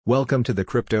Welcome to the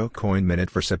Crypto Coin Minute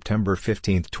for September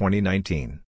 15,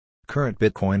 2019. Current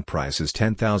Bitcoin price is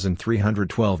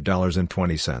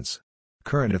 $10,312.20.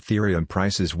 Current Ethereum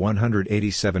price is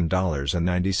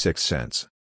 $187.96.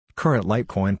 Current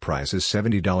Litecoin price is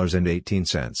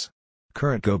 $70.18.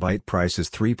 Current GoByte price is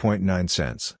 3.9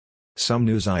 cents. Some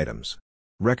news items.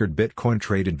 Record Bitcoin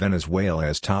trade in Venezuela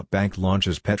as top bank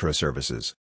launches Petra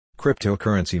services.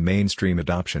 Cryptocurrency mainstream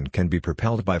adoption can be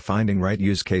propelled by finding right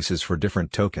use cases for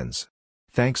different tokens.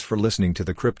 Thanks for listening to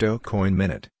the Crypto Coin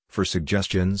Minute. For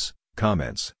suggestions,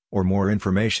 comments, or more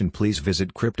information, please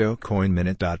visit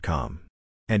cryptocoinminute.com.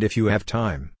 And if you have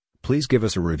time, please give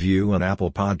us a review on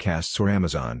Apple Podcasts or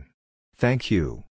Amazon. Thank you.